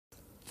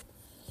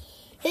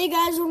Hey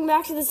guys, welcome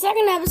back to the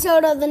second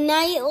episode of the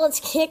night. Let's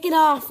kick it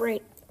off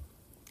right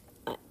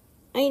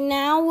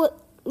now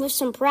with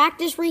some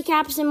practice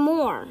recaps and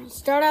more.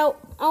 Start out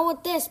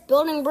with this: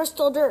 building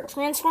Bristol dirt,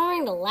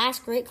 transforming the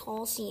last great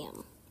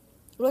Coliseum,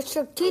 which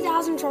took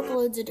 2,000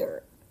 truckloads of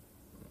dirt.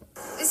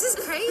 This is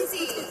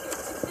crazy.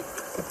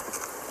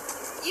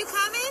 You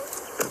coming?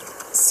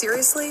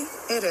 Seriously?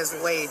 It is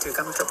way too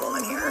comfortable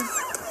in here.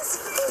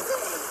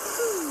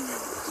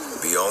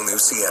 The all-new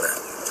Sienna.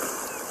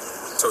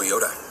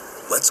 Toyota.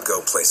 Let's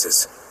go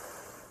places.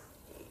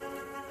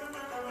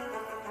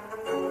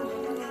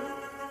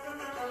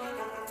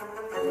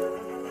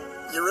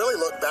 You really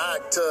look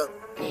back to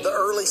the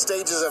early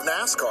stages of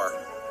NASCAR,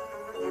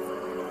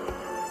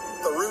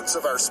 the roots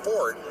of our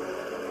sport.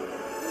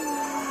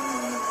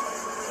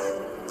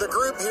 The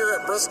group here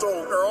at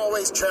Bristol are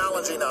always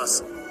challenging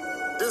us.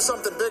 Do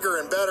something bigger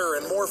and better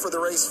and more for the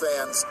race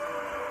fans.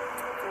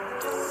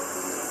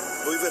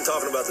 We've been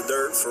talking about the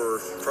dirt for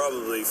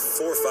probably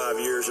 4 or 5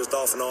 years, just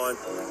off and on.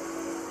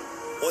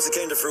 Once it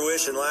came to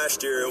fruition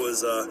last year, it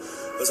was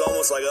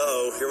almost like,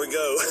 uh-oh, here we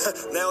go.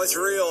 Now it's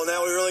real.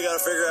 Now we really got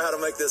to figure out how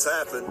to make this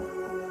happen.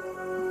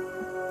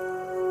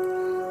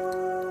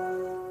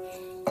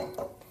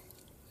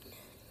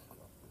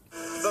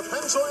 The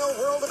Pennzoil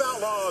World of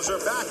Outlaws are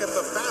back at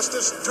the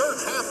fastest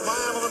dirt half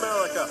mile in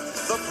America,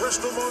 the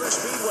Bristol Motor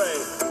Speedway.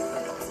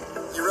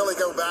 You really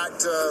go back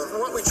to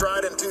what we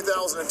tried in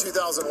 2000 and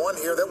 2001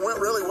 here that went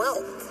really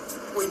well.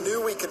 We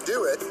knew we could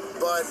do it,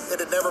 but it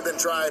had never been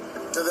tried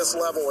to this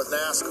level with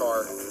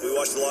NASCAR. We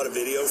watched a lot of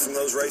video from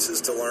those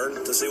races to learn,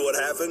 to see what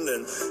happened,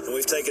 and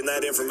we've taken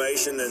that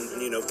information and,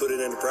 put it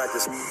into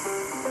practice.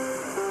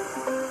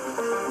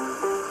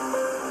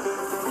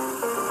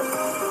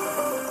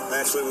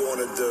 Naturally, we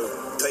wanted to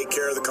take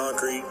care of the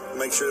concrete,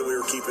 make sure that we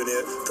were keeping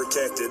it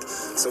protected.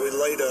 So we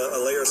laid a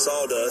layer of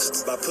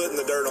sawdust. By putting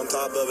the dirt on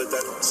top of it,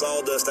 that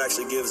sawdust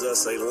actually gives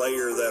us a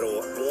layer that'll,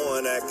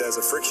 one, act as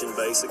a friction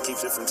base. It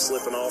keeps it from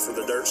slipping off, or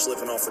the dirt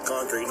slipping off the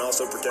concrete, and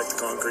also protect the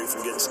concrete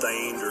from getting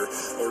stained or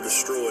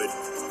destroyed.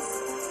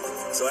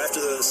 So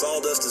after the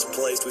sawdust is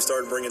placed, we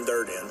started bringing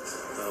dirt in.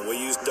 We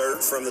used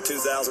dirt from the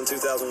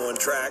 2000-2001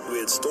 track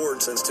we had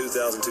stored since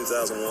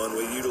 2000-2001.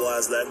 We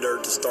utilized that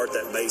dirt to start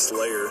that base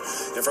layer.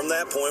 And from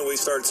that point, we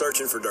started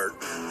searching for dirt.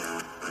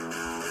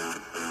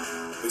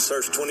 We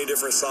searched 20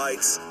 different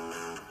sites.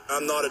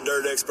 I'm not a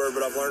dirt expert,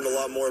 but I've learned a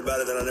lot more about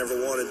it than I never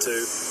wanted to.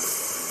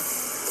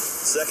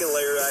 Second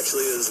layer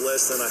actually is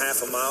less than a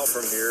half a mile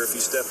from here. If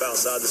you step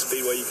outside the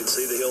speedway, you can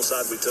see the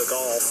hillside we took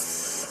off.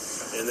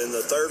 And then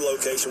the third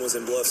location was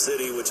in Bluff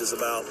City, which is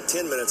about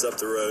 10 minutes up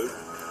the road.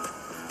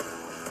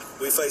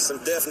 We faced some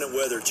definite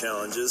weather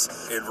challenges.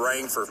 It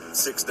rained for 6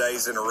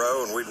 days in a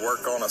row, and we'd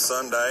work on a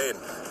Sunday, and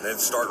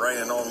then start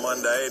raining on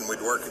Monday, and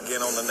we'd work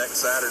again on the next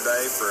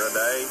Saturday for a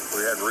day.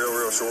 We had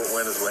real short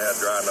winters. We had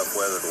dry enough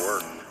weather to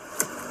work.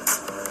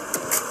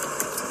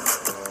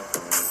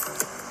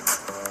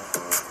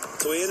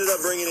 So we ended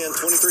up bringing in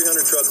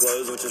 2,300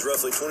 truckloads, which is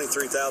roughly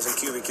 23,000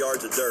 cubic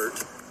yards of dirt.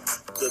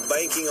 The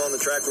banking on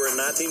the track, we're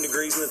at 19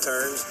 degrees in the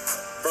turns.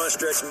 Front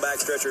stretch and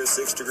back stretcher is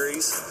 6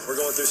 degrees. We're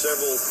going through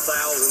several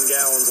thousand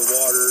gallons of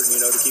water,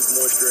 to keep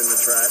moisture in the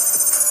track.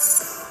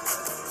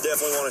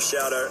 Definitely want to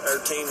shout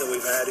our team that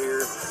we've had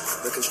here.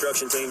 The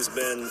construction team's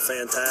been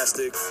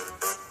fantastic.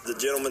 The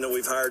gentleman that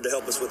we've hired to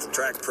help us with the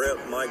track prep,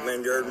 Mike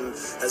Van Gerden,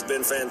 has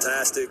been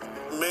fantastic.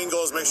 Main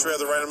goal is make sure we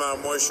have the right amount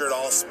of moisture at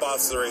all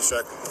spots of the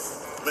racetrack.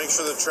 Make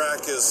sure the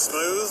track is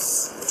smooth.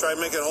 Try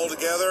to make it hold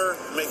together.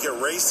 Make it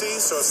racy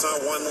so it's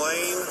not one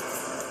lane.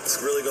 It's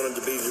really going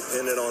to be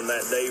dependent on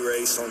that day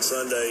race on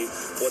Sunday,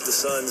 what the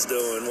sun's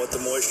doing, what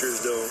the moisture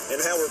is doing, and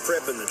how we're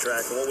prepping the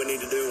track, and what we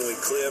need to do when we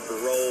clip or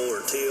roll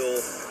or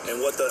till, and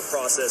what the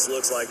process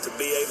looks like to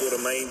be able to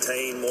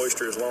maintain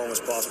moisture as long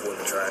as possible in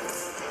the track.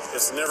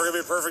 It's never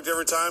going to be perfect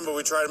every time, but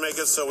we try to make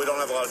it so we don't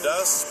have a lot of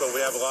dust, but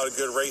we have a lot of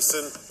good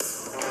racing.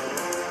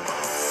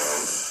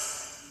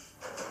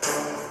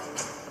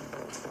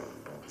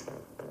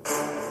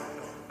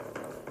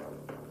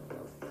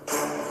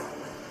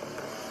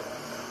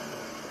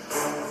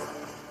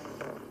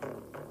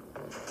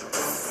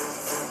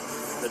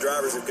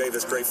 Drivers have gave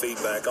us great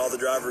feedback. All the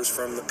drivers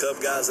from the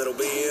Cup guys that'll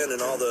be in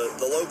and all the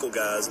local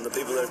guys and the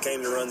people that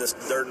came to run this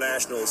Dirt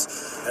Nationals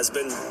has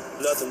been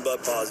nothing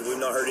but positive.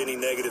 We've not heard any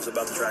negatives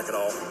about the track at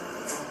all.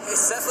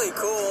 It's definitely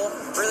cool,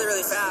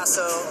 really fast,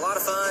 so a lot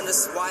of fun,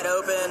 just wide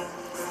open.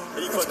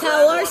 You put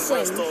Kyle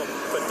Larson. Bristol,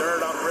 put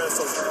dirt on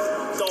Bristol,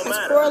 don't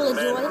matter.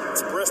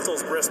 It's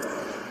Bristol's Bristol.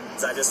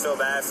 So I just feel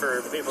bad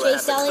for the people that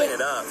have to clean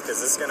it up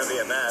because it's going to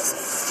be a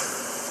mess.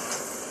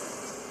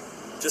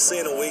 Just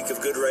seeing a week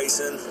of good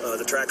racing,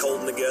 the track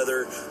holding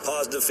together,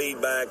 positive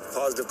feedback,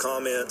 positive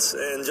comments,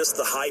 and just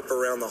the hype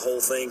around the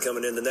whole thing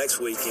coming into next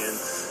weekend,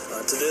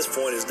 to this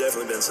point has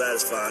definitely been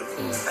satisfying.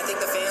 I think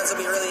the fans will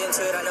be really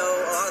into it. I know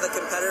a lot of the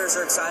competitors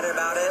are excited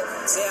about it.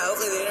 So yeah,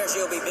 hopefully the energy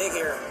will be big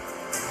here.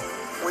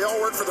 We all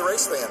work for the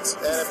race fans,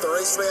 and if the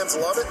race fans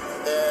love it,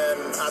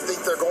 and I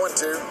think they're going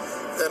to,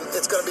 then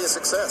it's going to be a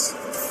success.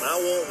 I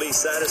won't be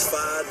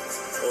satisfied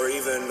or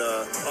even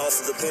off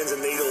of the pins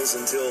and needles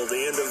until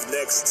the end of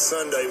next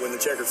Sunday when the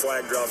checkered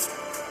flag drops.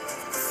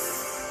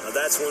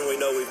 That's when we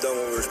know we've done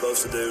what we were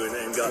supposed to do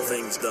and got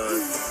things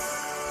done.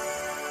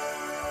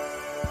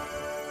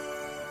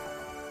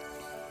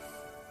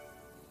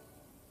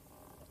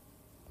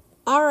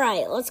 All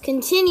right, let's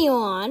continue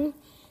on.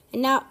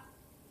 And now,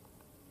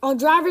 our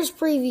driver's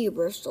preview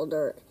Bristol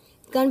Dirt.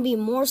 It's going to be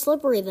more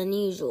slippery than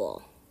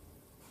usual.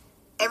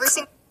 Every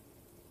single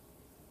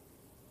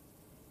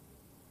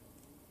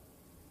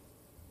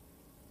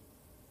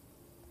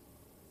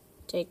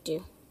Take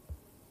two.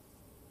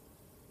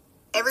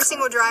 Every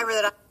single driver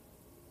that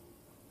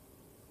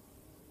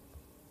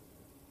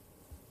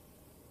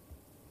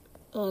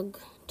Ugh,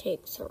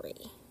 take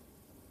three.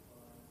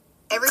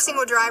 every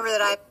single driver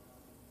that I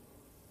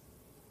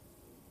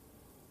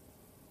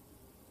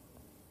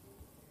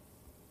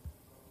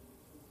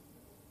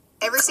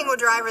every single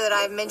driver that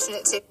I've mentioned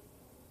it to.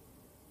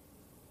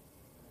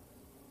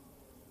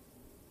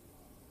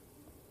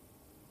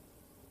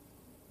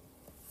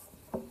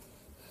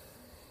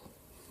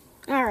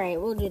 All right,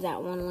 we'll do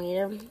that one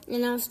later.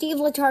 And now Steve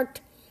Letarte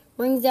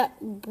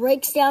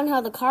breaks down how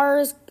the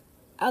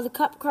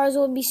Cup cars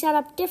would be set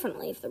up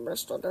differently if the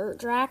Bristol Dirt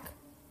track.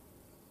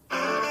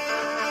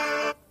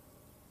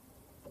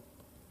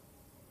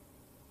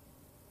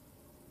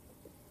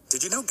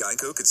 Did you know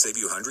Geico could save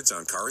you hundreds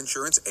on car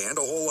insurance and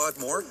a whole lot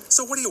more?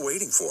 So what are you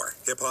waiting for?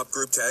 Hip Hop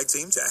Group Tag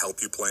Team to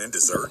help you plan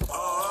dessert?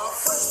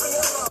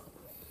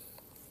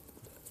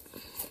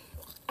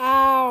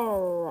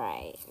 All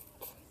right.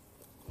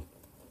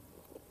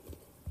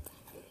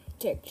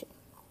 Take two.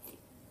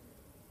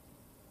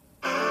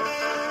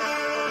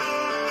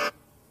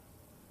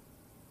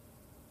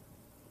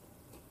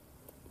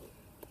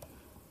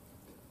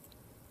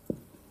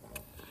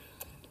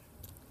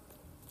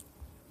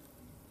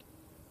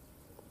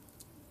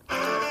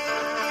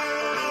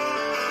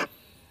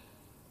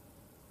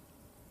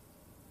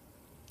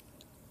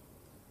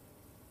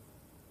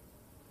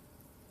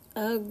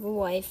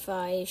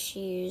 Wi-Fi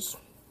issues.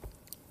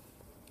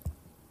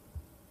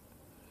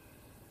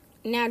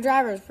 Now,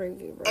 driver's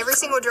preview. Every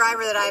single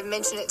driver that I've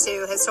mentioned it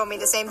to has told me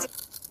the same thing.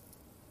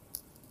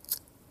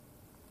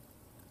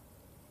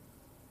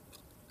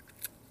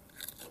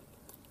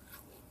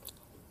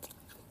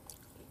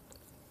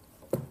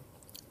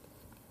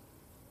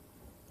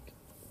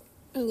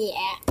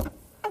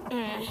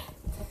 Yeah.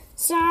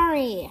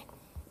 Sorry.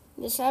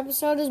 This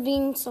episode is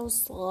being so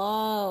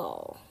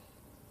slow.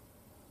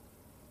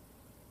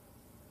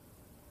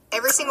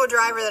 Every single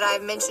driver that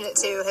I've mentioned it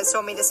to has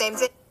told me the same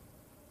thing.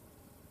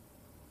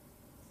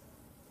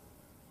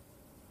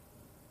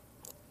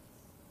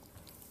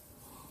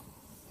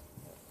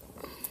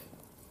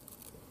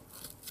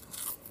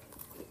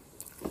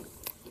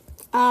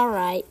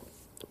 Alright,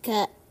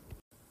 cut.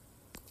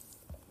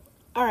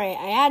 Alright,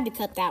 I had to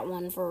cut that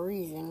one for a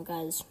reason,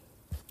 because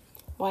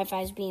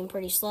Wi-Fi is being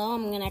pretty slow.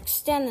 I'm going to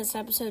extend this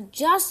episode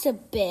just a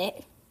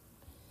bit.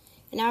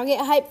 And now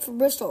get hyped for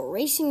Bristol.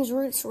 Racing's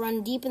roots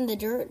run deep in the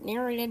dirt,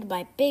 narrated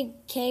by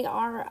Big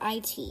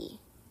KRIT.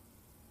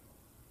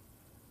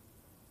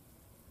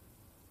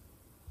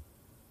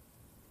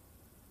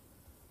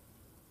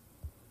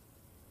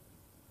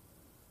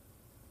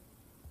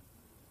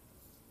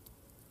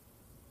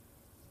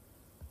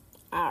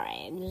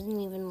 Alright, it isn't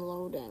even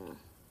loading.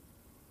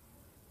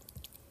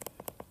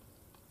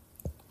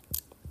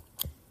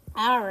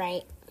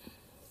 Alright.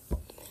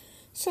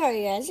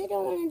 Sorry guys, I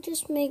don't want to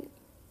just make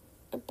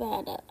I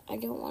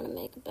don't want to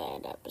make a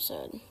bad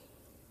episode.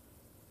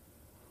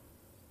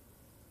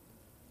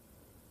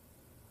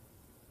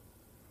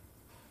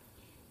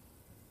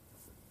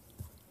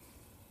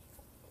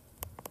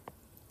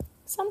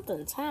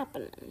 Something's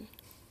happening.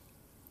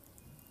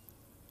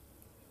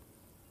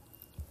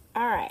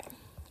 Alright.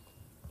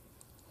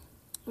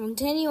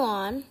 Continue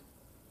on.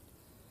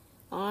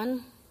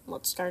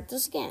 Let's start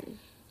this again.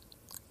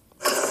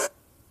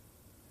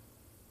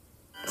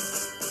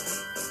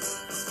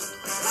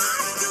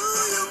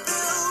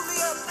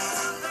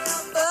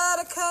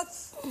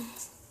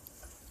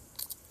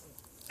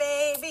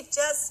 Baby,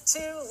 just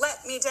to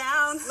let me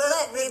down,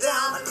 let me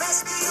down.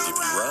 If you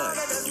ride,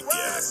 then you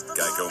get it.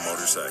 Geico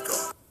Motorcycle.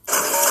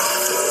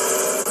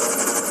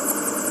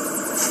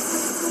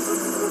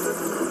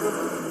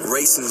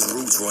 Racing's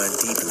roots run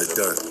deep in the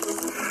dirt.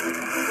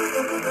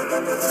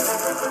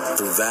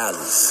 Through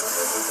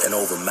valleys and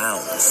over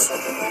mountains.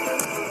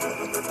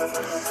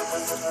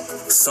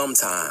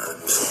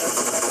 Sometimes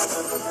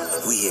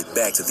we head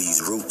back to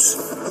these roots.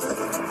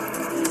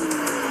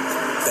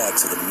 Back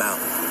to the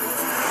mountain.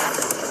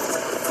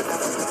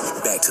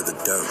 Back to the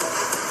dirt.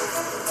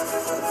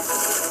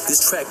 This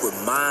track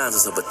reminds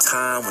us of a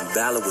time when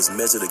valor was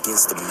measured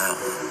against the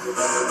mountain.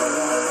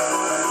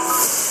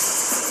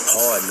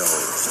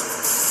 Hard-nosed,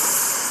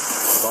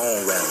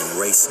 bone-rattling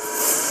racing.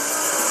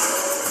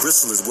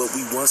 Bristol is what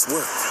we once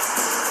were.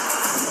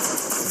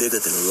 Bigger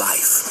than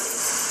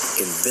life.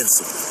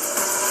 Invincible.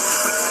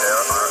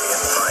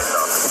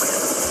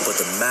 But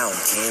the mountain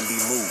can be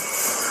moved.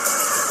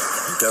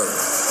 Dirt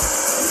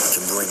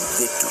can bring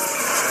victory.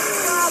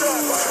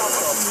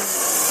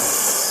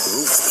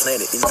 Roots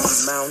planted in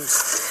these mountains,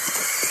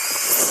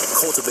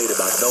 cultivated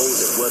by those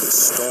that weathered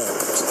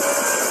storms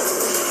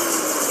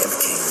and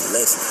became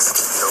legends.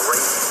 The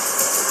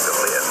race to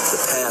live. The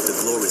path to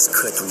glory is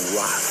cut through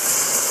rock.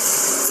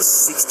 For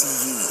 60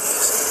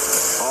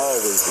 years,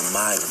 always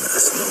reminding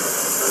us the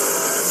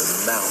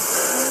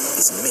mountain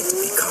is meant to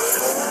be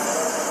conquered.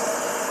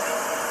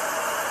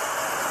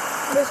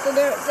 Bristol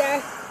Dirt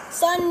Track,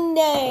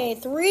 Sunday,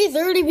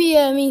 3:30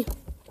 p.m.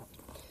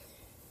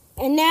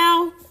 And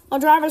now, a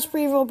driver's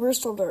preview of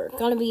Bristol Dirt.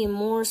 Gonna be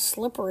more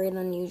slippery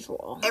than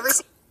usual.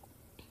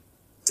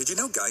 Did you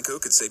know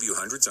Geico could save you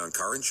hundreds on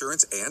car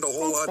insurance and a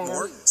whole lot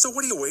more? So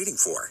what are you waiting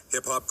for?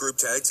 Hip Hop Group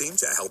Tag Team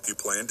to help you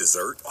plan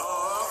dessert?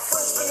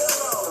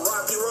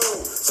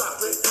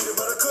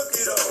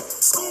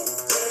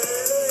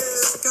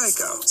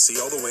 Geico. See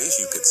all the ways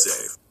you could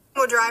save.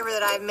 The driver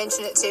that I've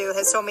mentioned it to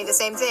has told me the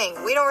same thing.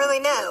 We don't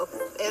really know.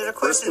 There's a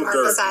question mark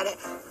beside it.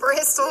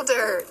 Bristol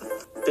Dirt.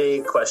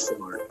 Big question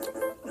mark.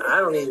 I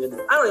don't even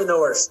know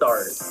where to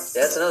start.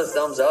 That's another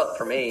thumbs up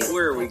for me.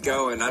 Where are we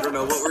going? I don't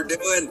know what we're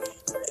doing.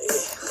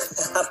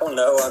 I don't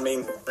know. I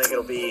think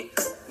it'll be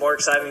more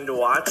exciting to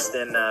watch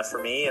than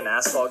for me, an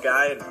asphalt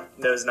guy who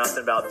knows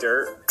nothing about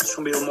dirt. It's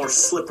going to be a little more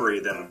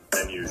slippery than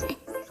usual.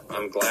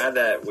 I'm glad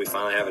that we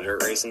finally have a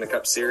dirt race in the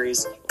Cup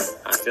Series.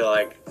 I feel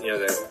like,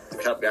 the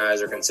Cup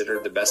guys are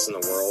considered the best in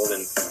the world,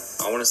 and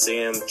I want to see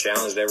them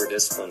challenged every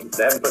discipline.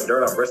 They haven't put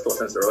dirt on Bristol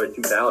since the early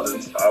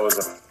 2000s. I was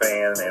a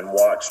fan and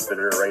watched the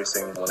dirt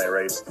racing when they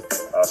raced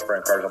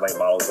sprint cars and late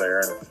models there.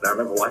 And I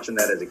remember watching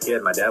that as a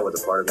kid. My dad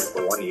was a part of it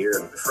for 1 year.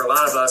 For a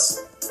lot of us,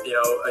 a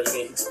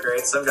unique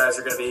experience. Some guys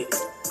are going to be,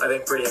 I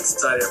think, pretty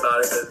excited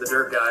about it, the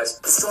dirt guys.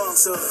 The strong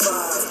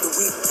survive, the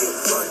weak get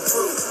run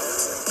through.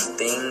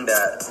 Thing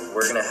that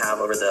we're going to have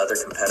over the other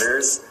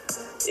competitors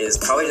is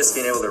probably just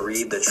being able to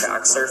read the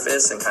track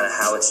surface and kind of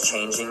how it's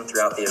changing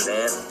throughout the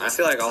event. I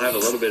feel like I'll have a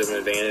little bit of an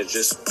advantage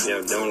just,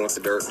 knowing what the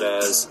dirt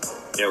does,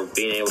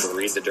 being able to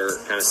read the dirt,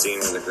 kind of seeing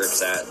where the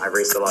grip's at. I've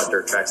raced a lot of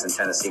dirt tracks in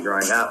Tennessee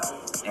growing up,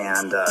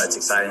 and it's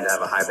exciting to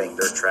have a high bank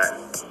dirt track.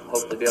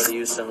 Hopefully be able to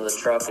use some of the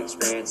truck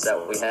experience that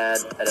we had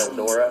at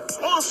Eldora.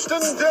 Austin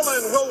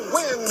Dillon will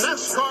win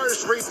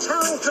NASCAR's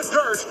Return to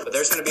Dirt. But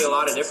there's going to be a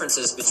lot of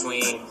differences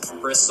between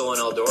Bristol and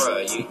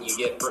Eldora. You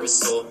get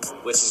Bristol,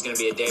 which is going to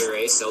be a day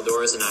race.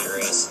 Eldora's a night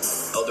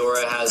race.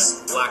 Eldora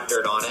has black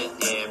dirt on it,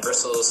 and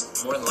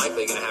Bristol's more than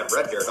likely going to have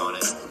red dirt on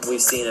it.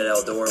 We've seen at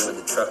Eldora with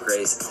the truck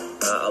race,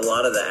 a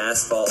lot of the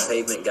asphalt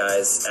pavement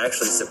guys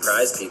actually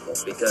surprise people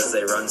because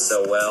they run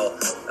so well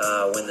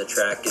when the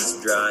track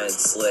gets dry and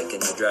slick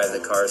and you drive the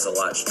cars a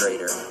lot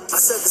straighter.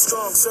 I said the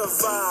strong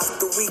survive,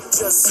 the weak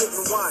just sit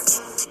and watch.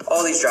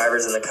 All these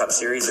drivers in the Cup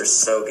Series are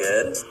so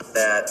good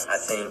that I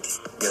think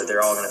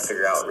they're all going to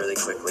figure out really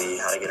quickly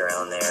how to get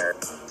around there.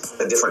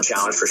 A different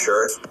challenge for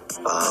sure.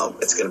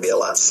 It's going to be a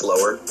lot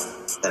slower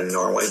than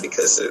normally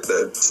because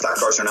the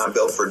stock cars are not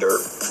built for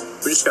dirt.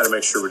 We just got to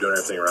make sure we're doing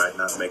everything right,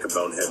 not make a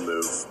bonehead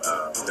move.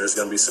 There's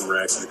going to be some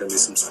wrecks, there's going to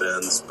be some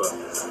spins, but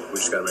we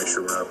just got to make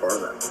sure we're not a part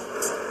of that.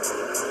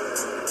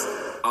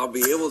 I'll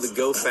be able to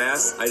go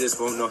fast. I just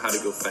won't know how to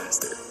go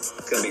faster.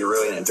 It's going to be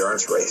really an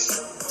endurance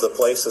race. The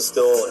place is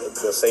still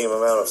the same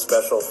amount of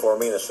special for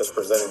me, and it's just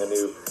presenting a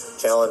new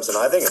challenge, and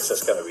I think it's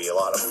just going to be a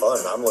lot of fun.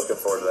 I'm looking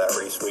forward to that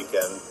race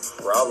weekend,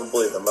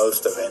 probably the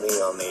most of any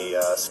on the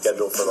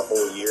schedule for the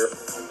whole year.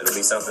 It'll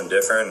be something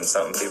different and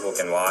something people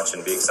can watch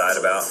and be excited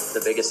about.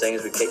 The biggest thing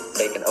is we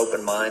take an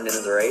open mind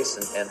into the race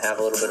and have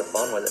a little bit of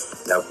fun with it.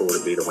 How cool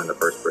would it be to win the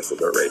first Bristol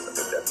Dirt race? I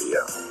think that'd be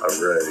a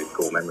really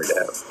cool memory to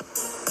have.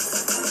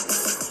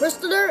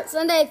 Bristol Dirt,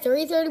 Sunday,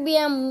 3:30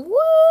 p.m. Woo!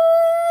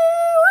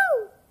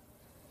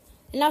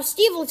 And now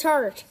Steve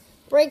Letarte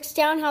breaks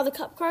down how the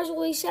Cup cars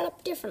will be set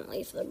up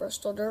differently for the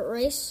Bristol Dirt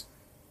race.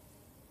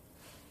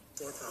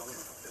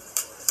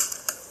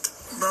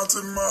 Not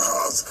in my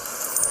house.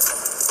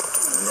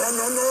 No.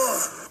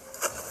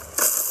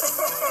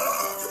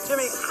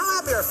 Jimmy, how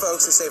happy are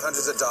folks who save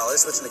hundreds of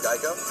dollars switching to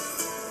Geico?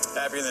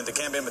 Happier than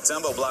Dikembe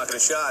Mutombo blocking a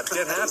shot.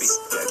 Get happy.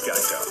 Get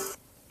Geico.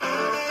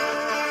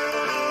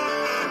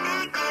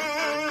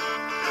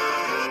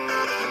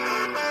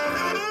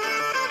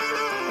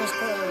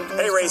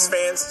 Hey race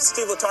fans,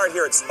 Steve Letarte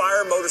here at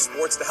Spire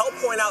Motorsports to help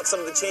point out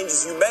some of the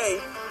changes you may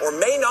or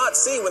may not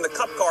see when the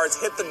Cup cars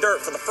hit the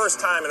dirt for the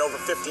first time in over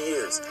 50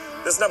 years.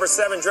 This number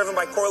 7, driven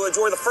by Corey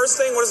LaJoy, the first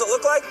thing, what does it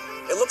look like?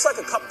 It looks like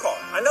a Cup car.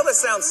 I know that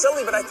sounds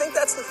silly, but I think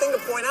that's the thing to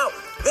point out.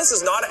 This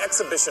is not an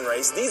exhibition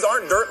race. These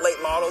aren't dirt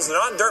late models. They're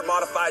not dirt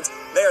modifieds.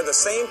 They are the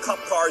same Cup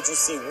cars you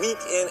see week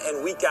in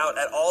and week out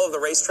at all of the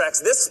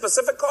racetracks. This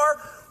specific car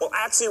will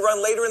actually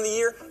run later in the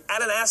year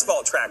at an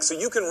asphalt track, so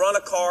you can run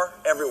a car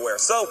everywhere.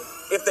 So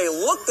if they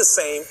look the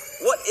same,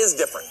 what is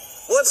different?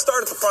 Well, let's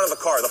start at the front of the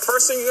car. The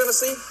first thing you're going to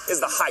see is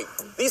the height.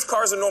 These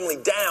cars are normally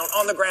down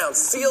on the ground,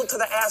 sealed to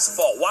the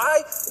asphalt.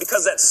 Why?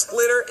 Because that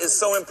splitter is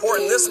so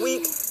important. This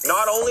week,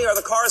 not only are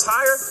the cars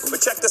higher, but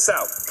check this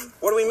out.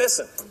 What are we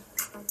missing?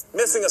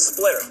 Missing a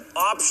splitter.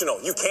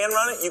 Optional. You can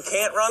run it. You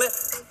can't run it.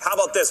 How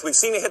about this? We've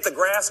seen it hit the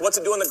grass. What's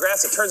it do in the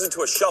grass? It turns into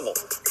a shovel.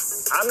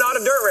 I'm not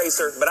a dirt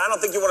racer, but I don't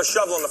think you want a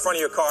shovel in the front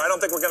of your car. I don't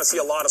think we're going to see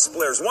a lot of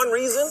splitters. One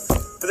reason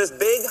for this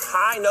big,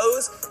 high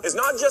nose is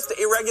not just the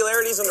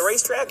irregularities on the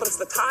racetrack, but it's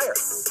the tire.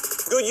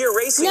 Goodyear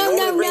Racing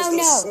normally brings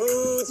these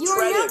smooth,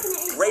 treaded,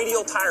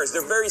 radial tires.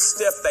 They're very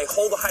stiff. They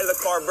hold the height of the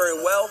car very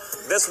well.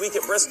 This week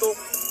at Bristol,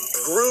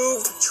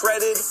 grooved,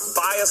 treaded,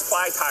 bias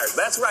ply tires.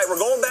 That's right. We're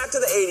going back to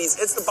the 80s.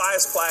 It's the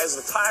bias plies.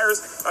 The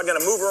tires are going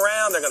to move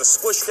around. They're going to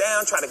squish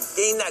down, try to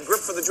gain that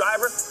grip for the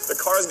driver. The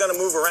car is going to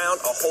move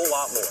around a whole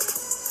lot more.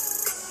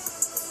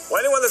 Well,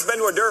 anyone that's been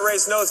to a dirt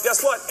race knows,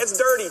 guess what? It's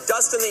dirty,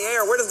 dust in the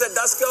air. Where does that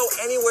dust go?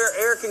 Anywhere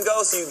air can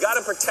go, so you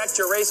got to protect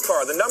your race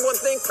car. The number one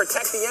thing,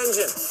 protect the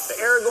engine. The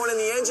air going in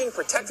the engine,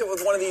 protect it with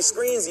one of these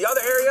screens. The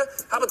other area,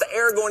 how about the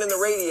air going in the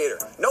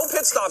radiator? No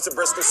pit stops at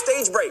Bristol,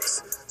 stage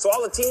breaks. So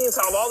all the teams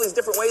have all these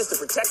different ways to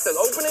protect the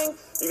opening.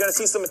 You're going to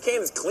see some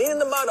mechanics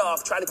cleaning the mud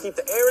off, try to keep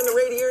the air in the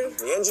radiator,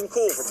 the engine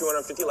cool for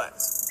 250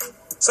 laps.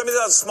 Some of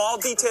those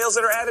small details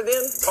that are added in,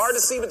 hard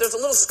to see, but there's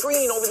a little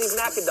screen over these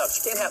NACA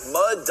ducts. You can't have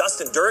mud, dust,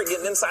 and dirt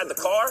getting inside the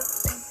car.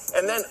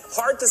 And then,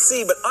 hard to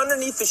see, but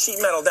underneath the sheet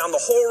metal, down the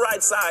whole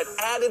right side,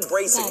 added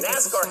bracing.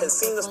 NASCAR has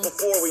seen this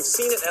before. We've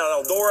seen it at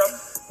Eldora.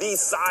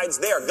 These sides,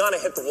 they are going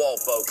to hit the wall,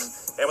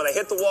 folks. And when they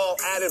hit the wall,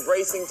 added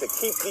bracing to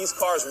keep these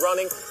cars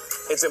running.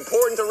 It's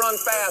important to run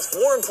fast.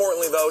 More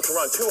importantly, though, to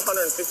run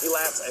 250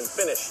 laps and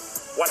finish.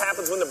 What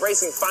happens when the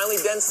bracing finally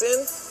dents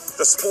in?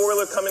 The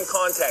spoiler come in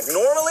contact.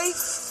 Normally,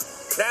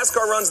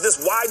 NASCAR runs this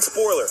wide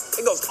spoiler.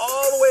 It goes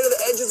all the way to the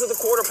edges of the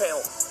quarter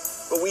panel.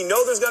 But we know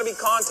there's going to be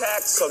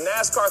contact, so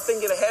NASCAR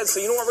thinking ahead. So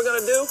you know what we're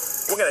going to do?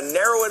 We're going to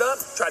narrow it up,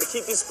 try to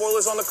keep these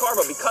spoilers on the car.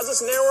 But because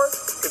it's narrower,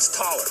 it's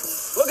taller.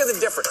 Look at the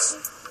difference.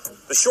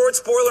 The short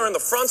spoiler in the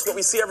front's what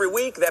we see every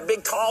week. That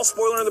big, tall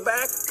spoiler in the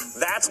back,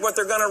 that's what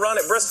they're going to run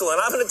at Bristol.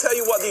 And I'm going to tell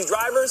you what, these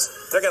drivers,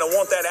 they're going to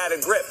want that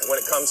added grip when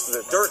it comes to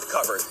the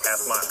dirt-covered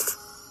half mile.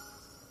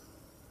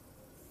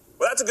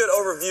 Well, that's a good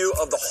overview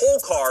of the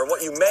whole car,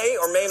 what you may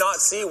or may not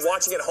see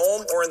watching at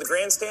home or in the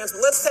grandstands.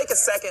 But let's take a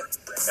second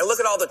and look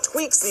at all the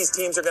tweaks these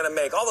teams are going to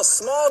make, all the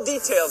small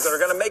details that are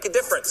going to make a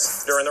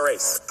difference during the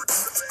race.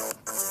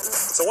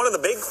 So one of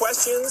the big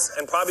questions,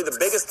 and probably the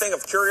biggest thing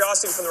of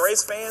curiosity from the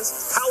race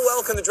fans, how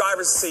well can the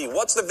drivers see?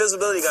 What's the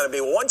visibility going to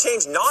be? Well, one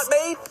change not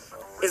made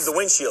is the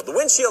windshield. The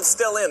windshield's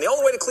still in. The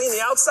only way to clean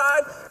the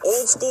outside,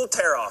 old school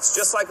tear-offs,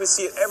 just like we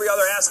see at every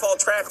other asphalt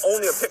track.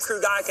 Only a pit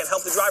crew guy can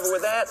help the driver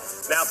with that.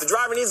 Now, if the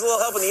driver needs a little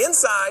help on the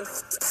inside,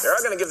 they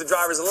are going to give the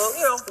drivers a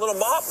little, little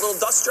mop, a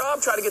little dust job,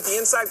 try to get the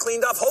inside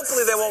cleaned up.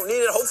 Hopefully they won't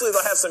need it. Hopefully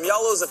they'll have some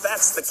yellows if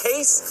that's the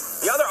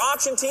case. The other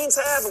option teams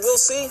have, and we'll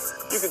see,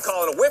 you can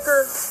call it a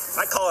wicker.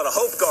 I call it a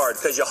hope guard,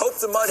 because you hope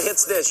the mud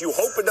hits this. You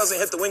hope it doesn't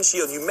hit the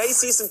windshield. You may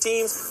see some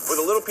teams with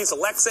a little piece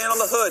of Lexan on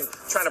the hood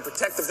trying to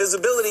protect the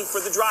visibility for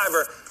the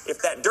driver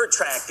if that dirt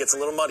track gets a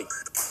little muddy.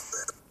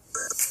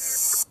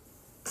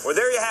 Well,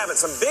 there you have it.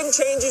 Some big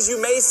changes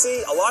you may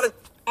see. A lot of...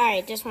 All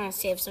right, just want to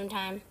save some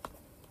time.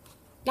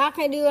 Not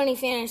going to do any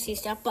fantasy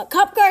stuff, but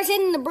Cup Cars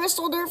hitting the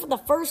Bristol dirt for the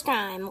first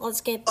time.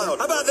 Let's get there. How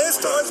about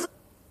this, Torch?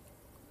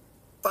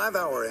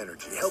 5-Hour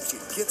Energy helps you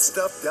get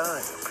stuff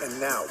done.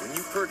 And now, when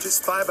you purchase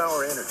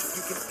 5-Hour Energy,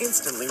 you can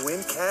instantly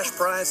win cash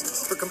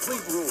prizes. For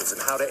complete rules and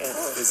how to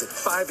enter, visit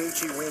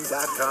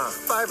 5hewin.com.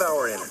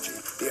 5-Hour Energy,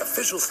 the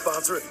official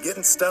sponsor of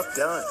getting stuff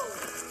done.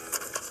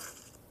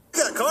 We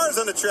got cars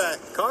on the track.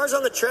 Cars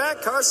on the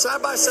track, cars side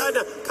by side.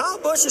 Now, Kyle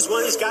Busch is one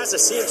of these guys. I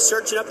see him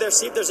searching up there,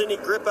 see if there's any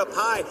grip up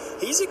high.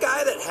 He's a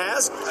guy that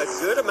has a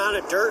good amount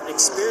of dirt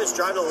experience,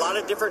 driving a lot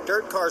of different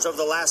dirt cars over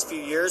the last few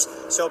years.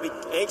 So I'll be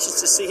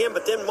anxious to see him.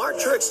 But then Mark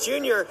Truex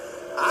Jr.,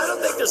 I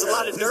don't think there's a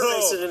lot of dirt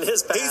racing in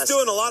his past. He's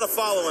doing a lot of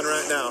following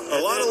right now,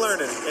 a lot of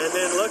learning. And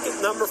then look at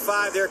number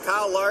 5 there,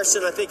 Kyle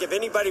Larson. I think if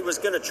anybody was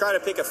going to try to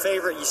pick a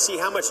favorite, you see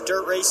how much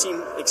dirt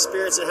racing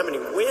experience and how many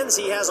wins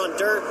he has on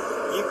dirt.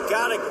 You've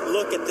got to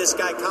look at this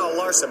guy, Kyle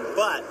Larson.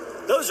 But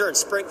those are in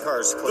sprint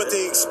cars, Clint. But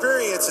the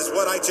experience is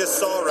what I just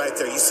saw right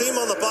there. You see him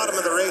on the bottom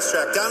of the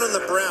racetrack, down on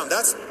the brown.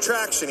 That's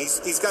traction.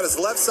 He's got his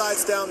left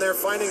sides down there,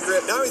 finding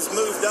grip. Now he's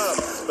moved up.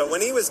 But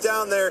when he was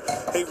down there,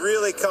 he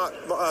really caught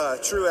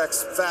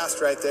Truex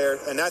fast right there.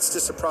 And that's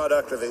just a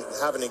product of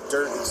having a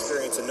dirt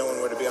experience and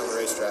knowing where to be on the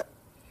racetrack.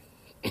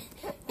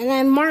 And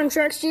then Martin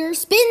Truex Jr.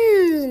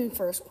 spins in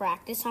first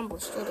practice on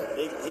Bristol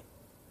dirt.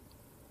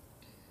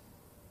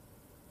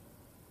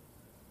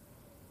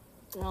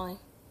 Really?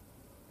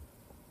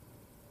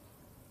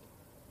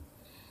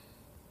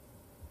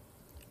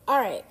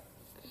 Alright.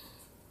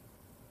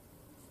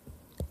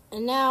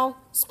 And now,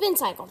 spin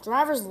cycle.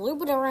 Drivers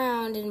loop it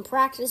around in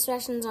practice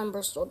sessions on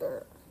Bristol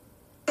dirt.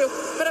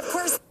 But of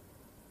course...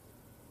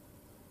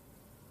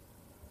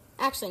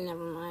 Actually,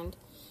 never mind.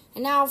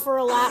 And now for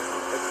a lap.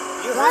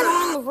 Right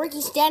on with Ricky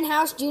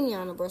Stenhouse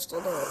Jr. on the Bristol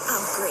dirt.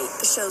 Oh, great.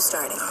 The show's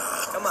starting.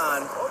 Come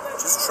on.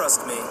 Just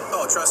trust me.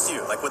 Oh, trust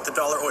you. Like with the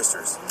dollar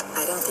oysters.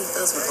 I don't think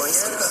those were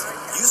oysters.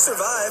 You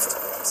survived,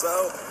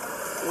 so...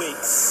 Wait,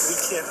 we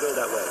can't go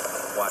that way.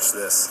 Watch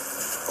this.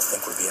 They'll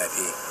think we're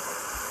VIP.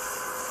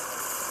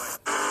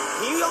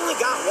 he only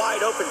got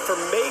wide open for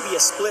maybe a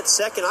split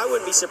second. I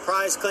wouldn't be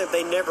surprised, Clint,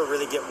 they never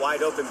really get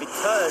wide open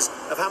because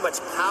of how much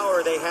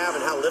power they have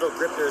and how little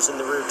grip there is in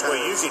the rear tires.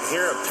 Well, you can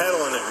hear him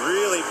pedaling it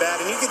really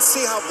bad, and you can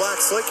see how black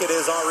slick it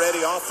is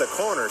already off the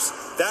corners.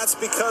 That's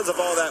because of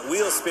all that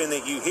wheel spin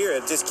that you hear.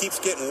 It just keeps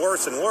getting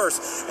worse and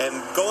worse. And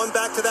going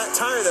back to that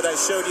tire that I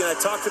showed you, and I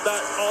talked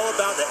about all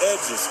about the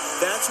edges,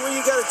 that's where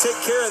you got to take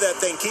care of that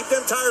thing. Keep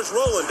them tires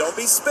rolling. Don't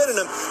be spinning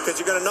them because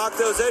you're going to knock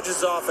those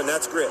edges off, and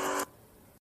that's grip.